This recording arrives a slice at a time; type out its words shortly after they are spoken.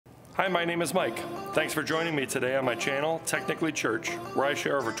Hi, my name is Mike. Thanks for joining me today on my channel, Technically Church, where I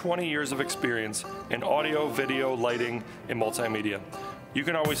share over 20 years of experience in audio, video, lighting, and multimedia. You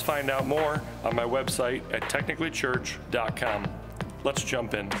can always find out more on my website at technicallychurch.com. Let's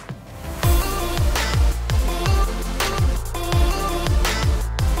jump in.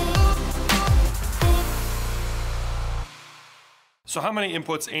 So how many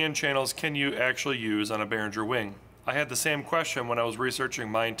inputs and channels can you actually use on a Behringer Wing? I had the same question when I was researching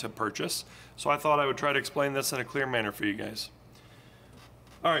mine to purchase, so I thought I would try to explain this in a clear manner for you guys.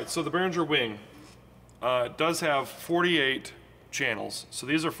 Alright, so the Behringer Wing does have 48 channels. So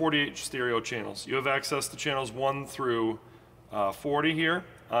these are 48 stereo channels. You have access to channels 1 through 40 here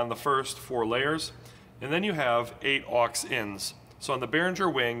on the first 4 layers, and then you have 8 aux ins. So on the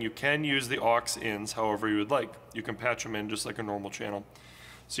Behringer Wing, you can use the aux ins however you would like. You can patch them in just like a normal channel.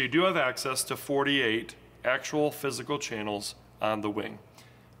 So you do have access to 48 actual physical channels on the Wing.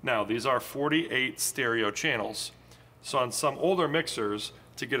 Now, these are 48 stereo channels. So on some older mixers,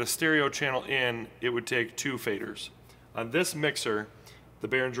 to get a stereo channel in, it would take 2 faders. On this mixer, the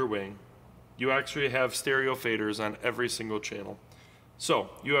Behringer Wing, you actually have stereo faders on every single channel. So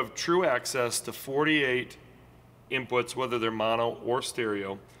you have true access to 48 inputs, whether they're mono or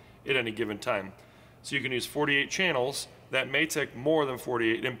stereo, at any given time. So you can use 48 channels. That may take more than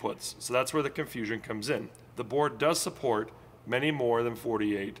 48 inputs. So that's where the confusion comes in. The board does support many more than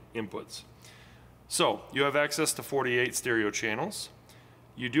 48 inputs. So you have access to 48 stereo channels.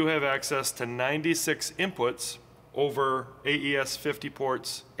 You do have access to 96 inputs over AES 50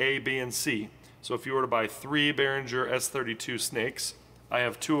 ports A, B, and C. So if you were to buy 3 Behringer S32 snakes, I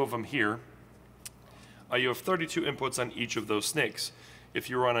have 2 of them here, you have 32 inputs on each of those snakes. If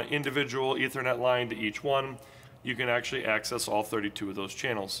you run an individual Ethernet line to each one, you can actually access all 32 of those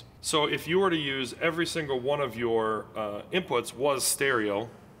channels. So if you were to use every single one of your inputs was stereo,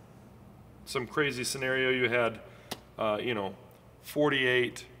 some crazy scenario, you had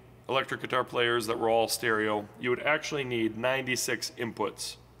 48 electric guitar players that were all stereo, you would actually need 96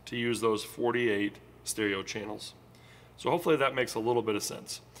 inputs to use those 48 stereo channels. So hopefully that makes a little bit of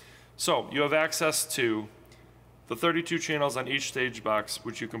sense. So you have access to the 32 channels on each stage box,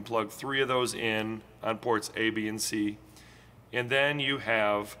 which you can plug 3 of those in on ports A, B, and C. And then you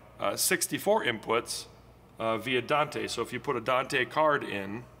have 64 inputs via Dante. So if you put a Dante card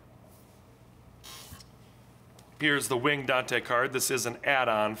in, here's the Wing Dante card. This is an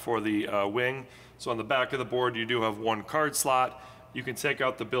add-on for the Wing. So on the back of the board, you do have 1 card slot. You can take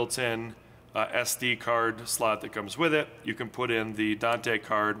out the built-in SD card slot that comes with it. You can put in the Dante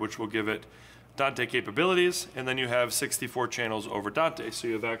card, which will give it Dante capabilities, and then you have 64 channels over Dante, so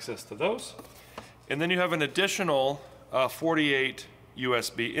you have access to those. And then you have an additional 48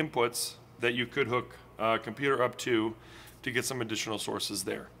 USB inputs that you could hook a computer up to get some additional sources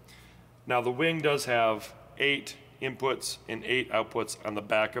there. Now the Wing does have 8 inputs and 8 outputs on the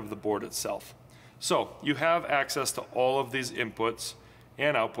back of the board itself. So you have access to all of these inputs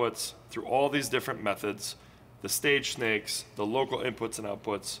and outputs through all these different methods, the stage snakes, the local inputs and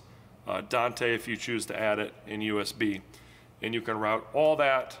outputs, Dante if you choose to add it, in USB. And you can route all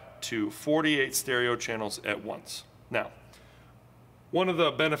that to 48 stereo channels at once. Now, one of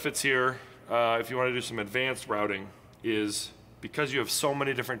the benefits here, if you want to do some advanced routing, is because you have so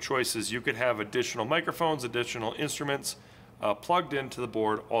many different choices, you could have additional microphones, additional instruments plugged into the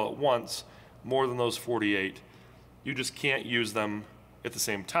board all at once, more than those 48. You just can't use them at the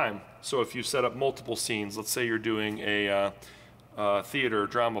same time. So if you set up multiple scenes, let's say you're doing a theater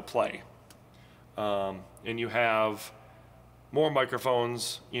drama play, and you have more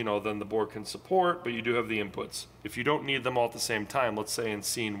microphones than the board can support, but you do have the inputs. If you don't need them all at the same time, let's say in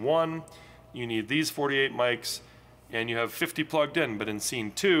scene 1 you need these 48 mics and you have 50 plugged in, but in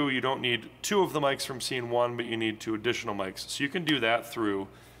scene 2 you don't need 2 of the mics from scene 1, but you need 2 additional mics. So you can do that through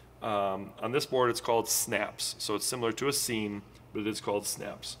on this board it's called snaps. So it's similar to a scene, but it's called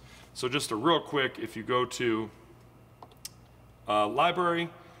snaps. So just a real quick, if you go to library,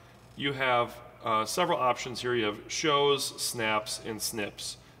 you have several options here. You have shows, snaps, and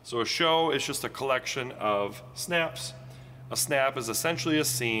snips. So a show is just a collection of snaps. A snap is essentially a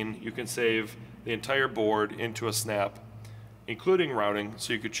scene. You can save the entire board into a snap, including routing,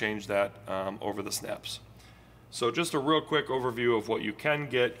 so you could change that over the snaps. So just a real quick overview of what you can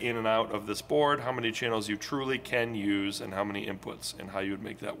get in and out of this board, how many channels you truly can use, and how many inputs, and how you would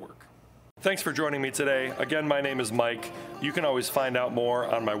make that work. Thanks for joining me today. Again, my name is Mike. You can always find out more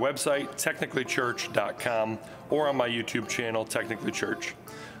on my website, technicallychurch.com, or on my YouTube channel, Technically Church.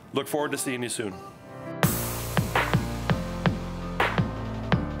 Look forward to seeing you soon.